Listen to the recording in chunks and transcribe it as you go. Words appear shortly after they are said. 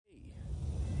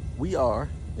We are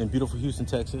in beautiful Houston,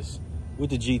 Texas with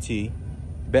the GT,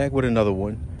 back with another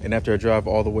one. And after a drive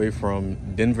all the way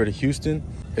from Denver to Houston,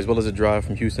 as well as a drive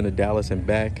from Houston to Dallas and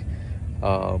back,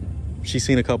 she's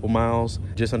seen a couple miles,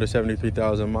 just under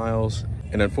 73,000 miles.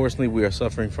 And unfortunately, we are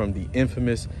suffering from the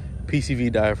infamous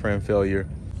PCV diaphragm failure.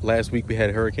 Last week, we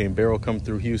had Hurricane Beryl come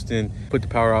through Houston, put the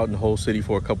power out in the whole city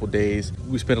for a couple days.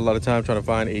 We spent a lot of time trying to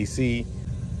find AC.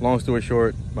 Long story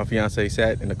short, my fiance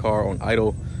sat in the car on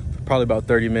idle for probably about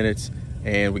 30 minutes,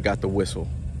 and we got the whistle.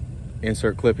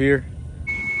 Insert clip here.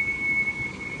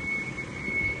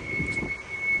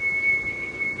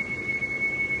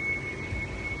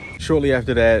 Shortly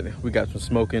after that, we got some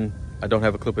smoking. I don't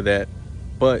have a clip of that,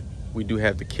 but we do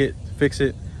have the kit to fix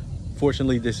it.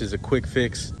 Fortunately, this is a quick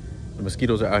fix. The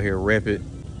mosquitoes are out here rampant,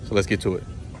 so let's get to it.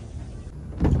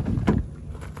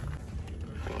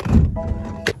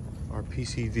 Our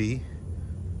PCV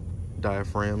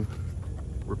diaphragm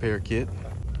repair kit.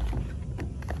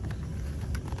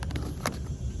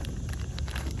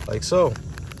 Like so.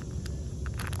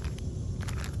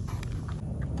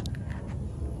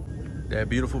 That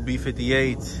beautiful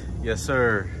B58, yes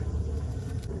sir.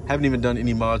 Haven't even done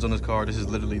any mods on this car. This is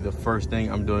literally the first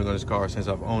thing I'm doing on this car since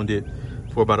I've owned it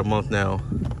for about a month now.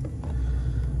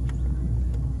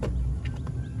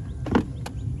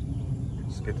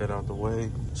 Let's get that out the way.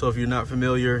 So if you're not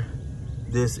familiar,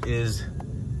 this is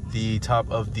the top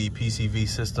of the PCV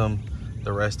system.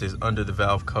 The rest is under the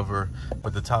valve cover,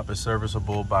 but the top is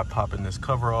serviceable by popping this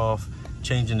cover off,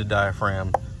 changing the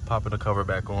diaphragm, popping the cover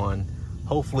back on.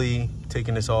 Hopefully,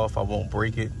 taking this off, I won't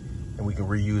break it, and we can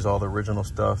reuse all the original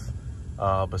stuff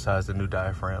besides the new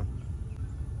diaphragm.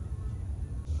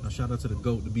 Shout out to the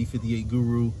GOAT, the B58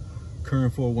 Guru,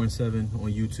 Current 417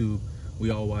 on YouTube.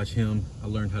 We all watch him. I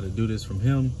learned how to do this from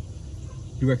him.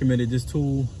 He recommended this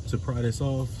tool to pry this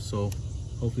off, so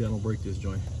hopefully I don't break this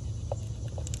joint.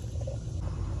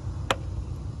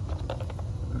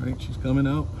 All right, she's coming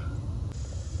out.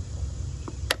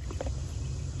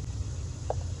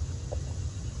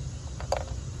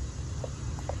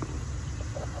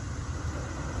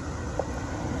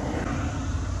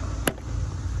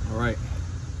 All right.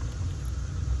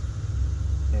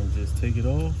 And just take it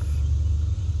off.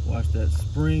 Watch that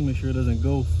spring, make sure it doesn't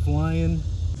go flying.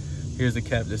 Here's the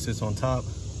cap that sits on top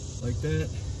like that.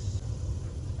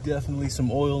 Definitely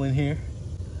some oil in here.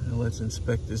 Now let's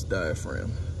inspect this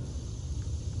diaphragm.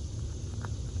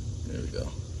 There we go.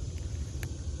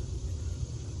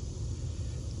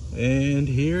 And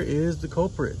here is the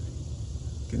culprit.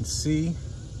 You can see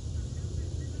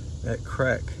that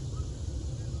crack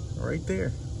right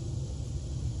there.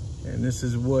 And this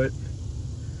is what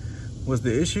was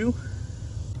the issue.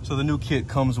 So the new kit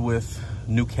comes with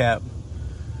new cap,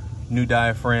 new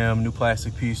diaphragm, new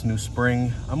plastic piece, new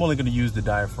spring. I'm only gonna use the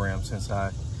diaphragm since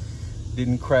I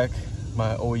didn't crack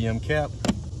my OEM cap.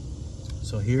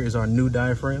 So here is our new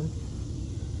diaphragm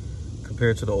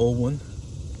compared to the old one.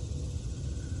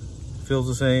 Feels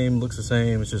the same, looks the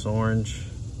same, it's just orange.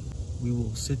 We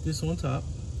will sit this on top.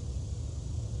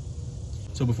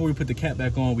 So before we put the cap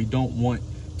back on, we don't want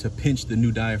to pinch the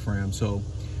new diaphragm. So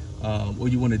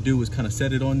what you want to do is kind of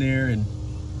set it on there and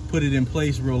put it in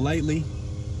place real lightly.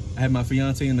 I have my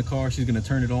fiance in the car, she's gonna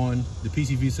turn it on. The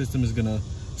PCV system is gonna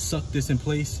suck this in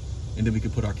place, and then we can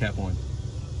put our cap on.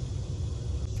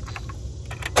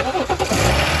 You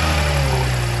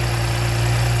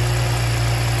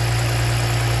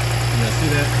guys see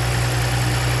that?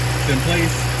 It's in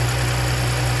place,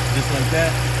 just like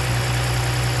that.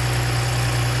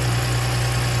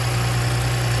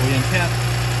 OEM cap.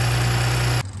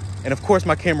 And of course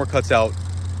my camera cuts out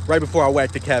right before I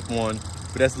whack the cap on,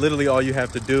 but that's literally all you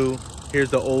have to do.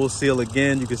 Here's the old seal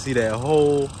again. You can see that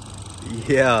hole.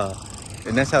 Yeah.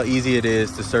 And that's how easy it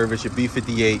is to service your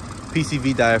B58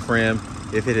 PCV diaphragm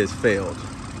if it has failed.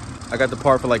 I got the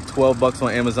part for like 12 bucks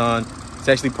on Amazon. It's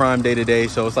actually Prime Day today,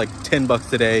 so it's like 10 bucks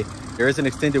today. There is an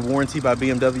extended warranty by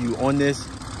BMW on this,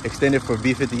 extended for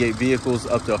B58 vehicles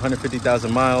up to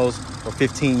 150,000 miles or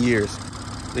 15 years.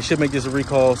 They should make this a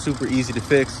recall, super easy to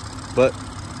fix, but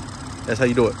that's how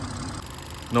you do it.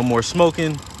 No more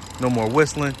smoking, no more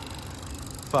whistling.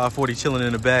 540 chilling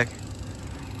in the back.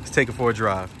 Let's take it for a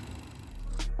drive.